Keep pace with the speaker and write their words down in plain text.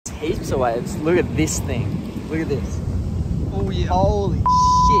heaps of waves. Look at this thing. Look at this. Oh yeah. Holy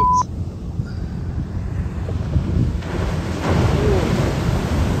shit.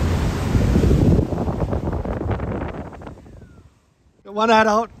 One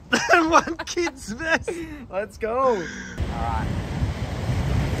adult and one kid's vest. Let's go. Alright.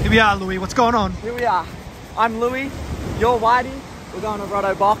 Here we are, Louis. What's going on? Here we are. I'm Louis. You're Whitey. We're going to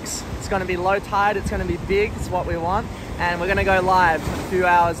Roto Box. It's going to be low tide. It's going to be big. It's what we want. And we're going to go live a few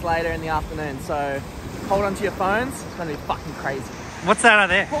hours later in the afternoon. So hold on to your phones. It's going to be fucking crazy. What's that out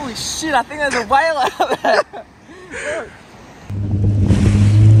there? Holy shit, I think there's a whale out there. Look.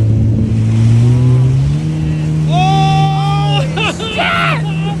 Oh! Shit!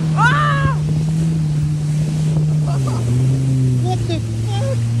 Ah! What the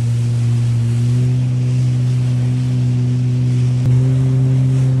fuck?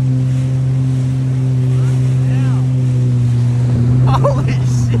 Holy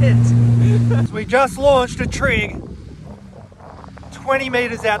shit! We just launched a trig 20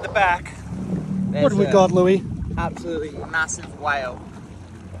 metres out the back. There's What have we got, Louis? Absolutely massive whale.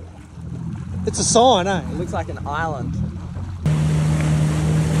 It's a sign, eh? It looks like an island.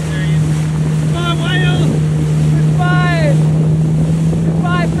 There he is. Bye, whale! Goodbye!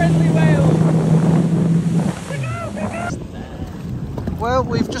 Goodbye, friendly whale! Well,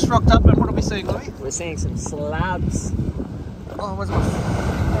 we've just rocked up and what are we seeing, Louis? We're seeing some slabs. Oh, where's my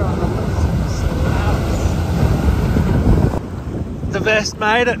finger on the list? Slabs. The vest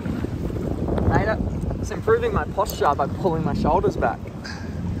made it. Made it. It's improving my posture by pulling my shoulders back.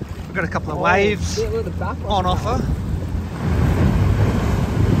 We've got a couple of waves shit, look at the back on offer.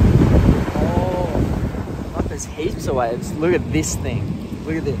 Oh, look, there's heaps of waves. Look at this thing.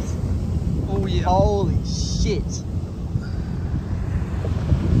 Look at this. Oh yeah. Holy shit.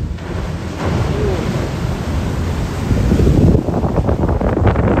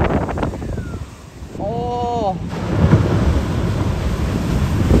 Oh.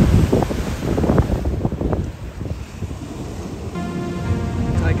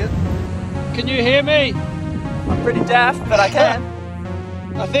 Take it. Can you hear me? I'm pretty deaf, but I can.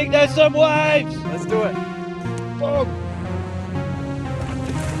 I think there's some waves. Let's do it. Oh.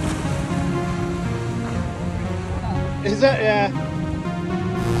 Is that, yeah.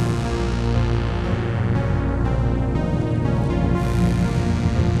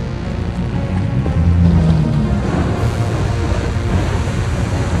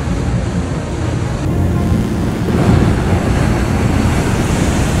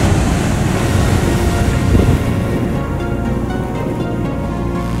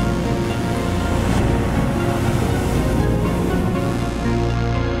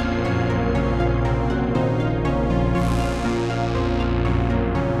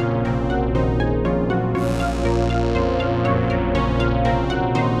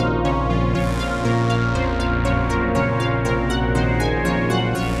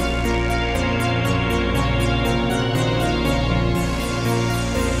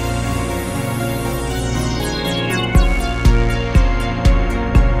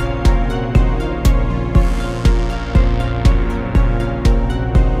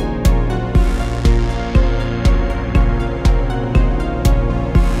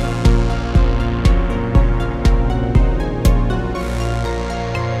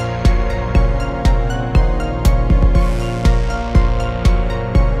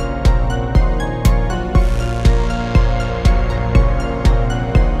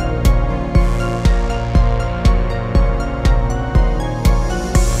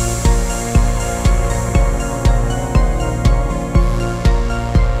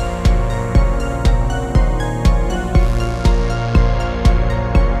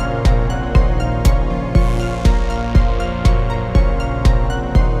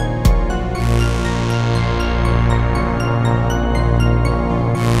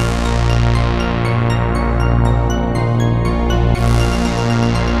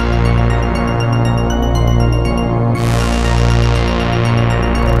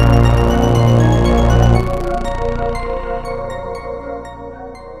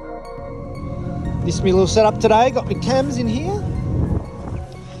 This is my little setup today. Got my cams in here.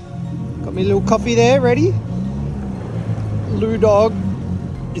 Got my little coffee there ready. Lou Dog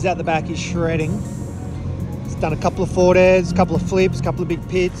is out the back, he's shredding. He's done a couple of forward airs, a couple of flips, a couple of big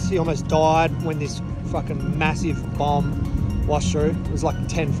pits. He almost died when this fucking massive bomb washed through. It was like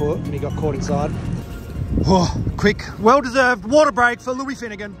 10 foot and he got caught inside. Oh, quick, well-deserved water break for Louis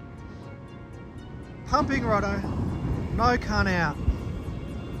Finnegan. Pumping Roto, no cunt out.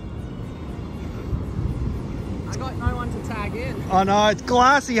 I got no one to tag in. I know, it's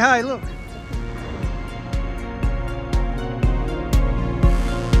glassy, hey, look.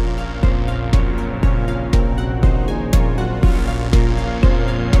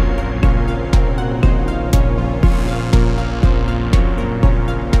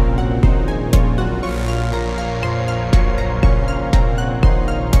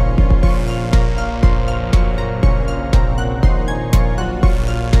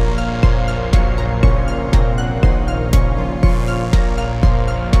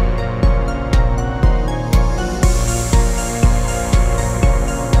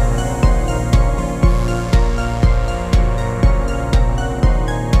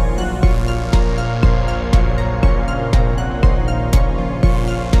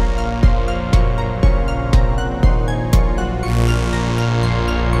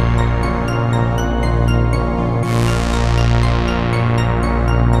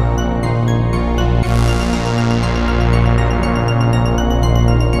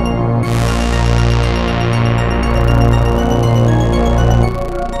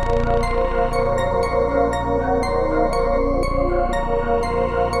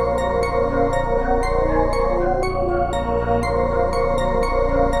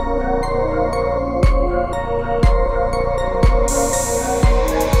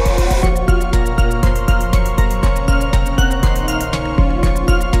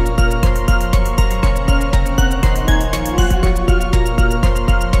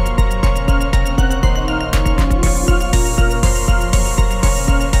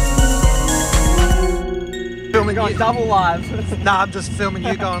 going double live. Nah, I'm just filming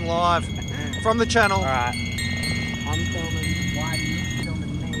you going live from the channel. All right. I'm filming Whitey,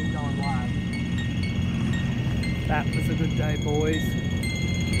 filming me going live. That was a good day, boys.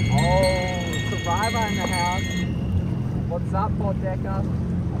 Oh, Survivor in the house. What's up, Boddecker?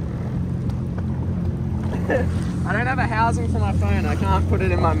 I don't have a housing for my phone. I can't put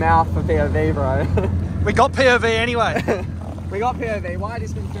it in my mouth for POV, bro. We got POV anyway. We got POV.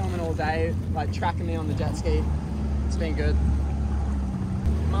 Whitey's been filming all day, like tracking me on the jet ski. It's been good.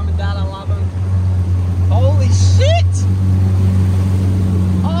 Mum and Dad, I love them. Holy shit!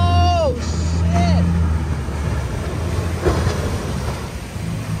 Oh shit!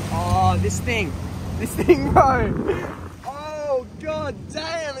 Oh, this thing, bro. Oh god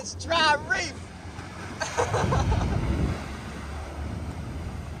damn, it's dry reef.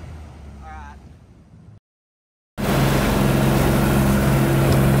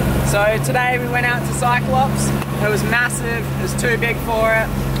 So today we went out to Cyclops. It was massive, it was too big for it.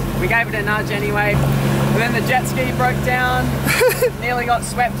 We gave it a nudge anyway. And then the jet ski broke down, nearly got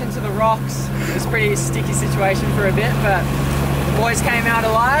swept into the rocks. It was a pretty sticky situation for a bit, but the boys came out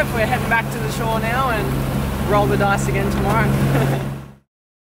alive. We're heading back to the shore now and roll the dice again tomorrow.